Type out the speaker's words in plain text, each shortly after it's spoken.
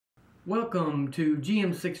Welcome to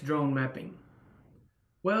GM6 Drone Mapping.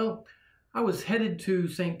 Well, I was headed to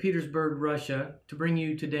St. Petersburg, Russia to bring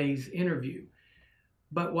you today's interview.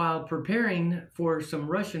 But while preparing for some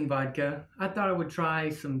Russian vodka, I thought I would try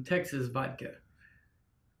some Texas vodka.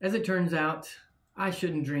 As it turns out, I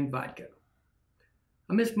shouldn't drink vodka.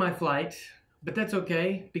 I missed my flight, but that's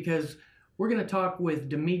okay because we're going to talk with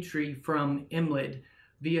Dmitry from Emlid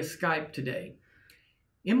via Skype today.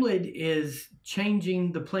 Emlid is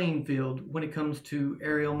changing the playing field when it comes to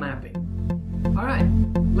aerial mapping. All right,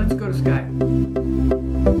 let's go to Skype.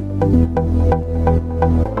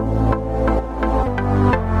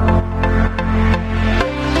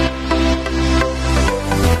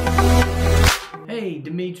 Hey,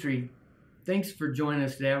 Dmitry, thanks for joining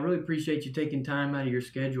us today. I really appreciate you taking time out of your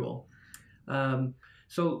schedule.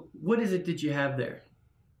 So what is it that you have there?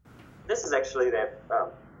 This is actually the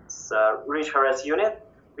rich RS unit,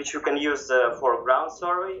 which you can use for ground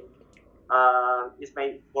survey. It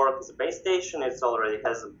may work as a base station. It already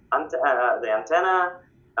has the antenna,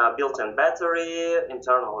 built-in battery,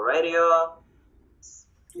 internal radio.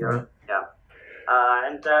 Here, Right. yeah,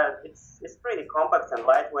 and it's pretty compact and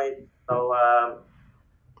lightweight. So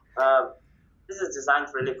this is designed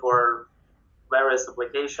really for various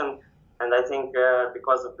applications, and I think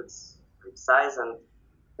because of its size and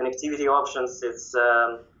connectivity options, it's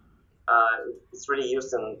really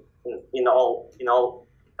used in all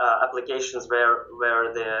applications where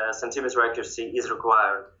the centimeter accuracy is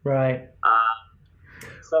required. Right.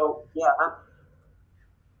 So yeah,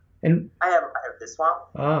 And I have this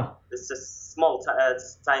one. This is small,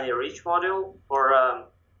 tiny reach module for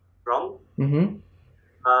drone. Mm-hmm.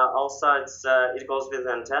 Also, it goes with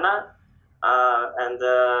antenna,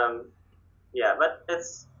 yeah, but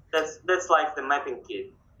that's like the mapping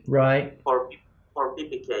kit Right. for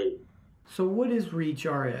PPK. So what is Reach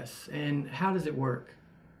RS and how does it work?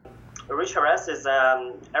 Reach RS is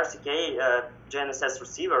RCK GNSS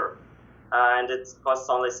receiver, and it costs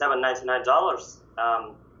only $799.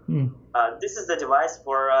 This is the device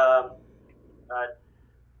for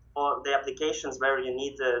the applications where you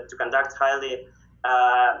need to conduct highly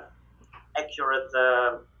accurate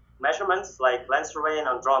measurements like land surveying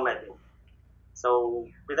and drone mapping. So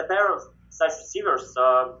with a pair of such receivers,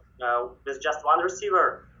 with just one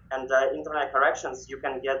receiver and internet corrections, you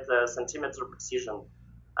can get centimeter precision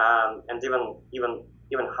and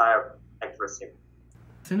even higher accuracy.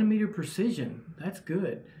 Centimeter precision, that's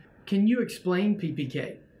good. Can you explain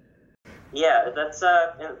PPK? Yeah, that's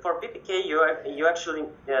for PPK. You actually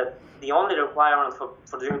the only requirement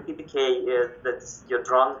for doing PPK is that your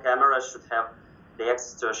drone camera should have the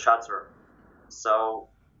access to a shutter. So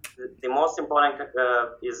the most important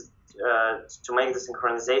is to make the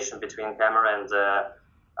synchronization between camera and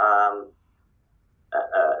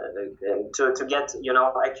to get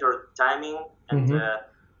accurate timing and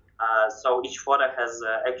so each photo has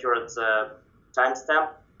accurate timestamp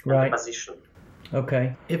and Right. the position.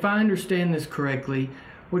 Okay. If I understand this correctly,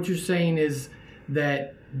 what you're saying is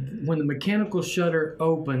that when the mechanical shutter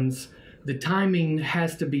opens, the timing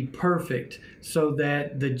has to be perfect so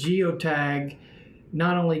that the geotag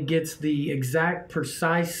not only gets the exact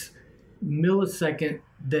precise millisecond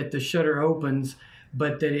that the shutter opens,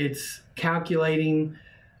 but that it's calculating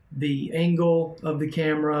the angle of the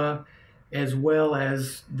camera as well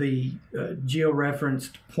as the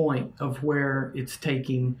georeferenced point of where it's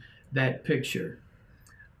taking that picture.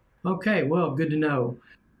 Okay, well, good to know.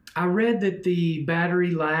 I read that the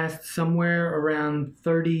battery lasts somewhere around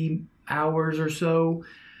 30 hours or so.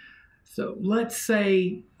 So let's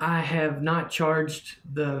say I have not charged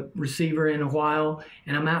the receiver in a while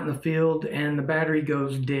and I'm out in the field and the battery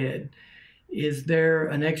goes dead. Is there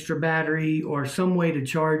an extra battery or some way to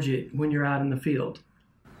charge it when you're out in the field?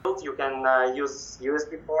 You can use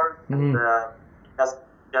USB port and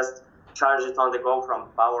just charge it on the go from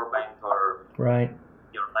power bank or Right.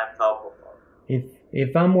 your laptop.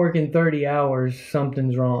 If I'm working 30 hours,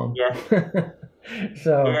 something's wrong. Yeah.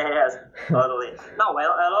 So Yes, totally. No,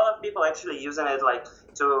 well, a lot of people actually using it like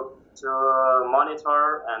to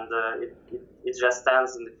monitor, and it just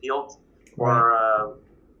stands in the field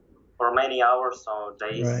for many hours or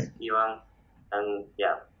days even, and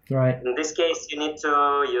yeah. Right. In this case, you need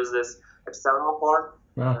to use this external port.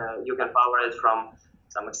 You can power it from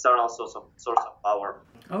some external source of power.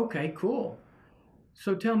 Okay, cool.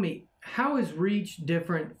 So tell me, how is Reach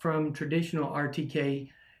different from traditional RTK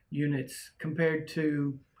units compared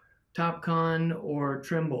to Topcon or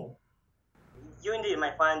Trimble? You indeed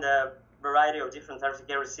might find a variety of different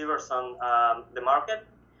RTK receivers on the market,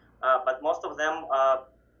 but most of them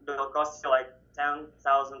will cost you like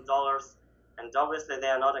 $10,000 and obviously they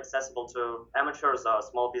are not accessible to amateurs or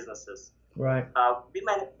small businesses. Right.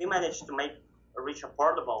 We managed to make Reach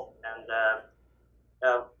affordable, and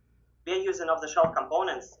we are using off-the-shelf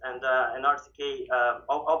components and an RTK,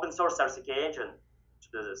 open source RTK engine to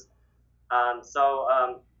do this.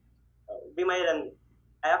 We made an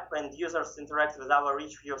app, and users interact with our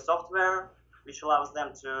Reach View software, which allows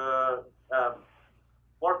them to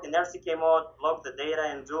work in RTK mode, log the data,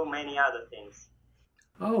 and do many other things.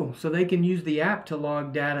 Oh, so they can use the app to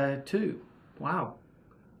log data too. Wow.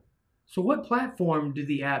 So what platform do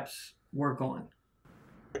the apps work on?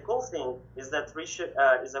 The cool thing is that Reach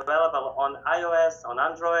is available on iOS, on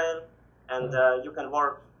Android, and you can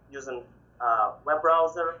work using web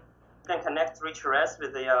browser. You can connect ReachOS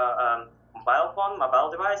with the mobile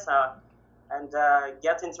device, and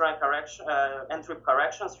get entry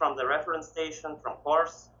corrections from the reference station, from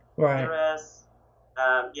course, right.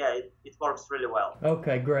 It works really well.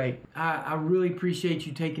 Okay, great. I really appreciate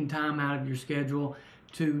you taking time out of your schedule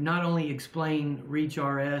to not only explain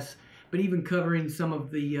ReachRS, but even covering some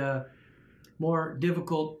of the more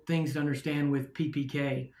difficult things to understand with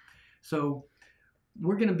PPK. So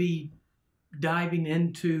we're going to be diving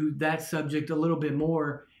into that subject a little bit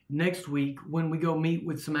more next week when we go meet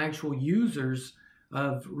with some actual users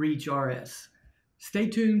of ReachRS. Stay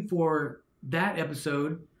tuned for that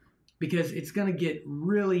episode, because it's going to get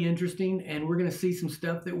really interesting, and we're going to see some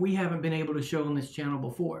stuff that we haven't been able to show on this channel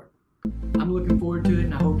before. I'm looking forward to it,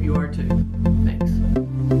 and I hope you are too. Thanks.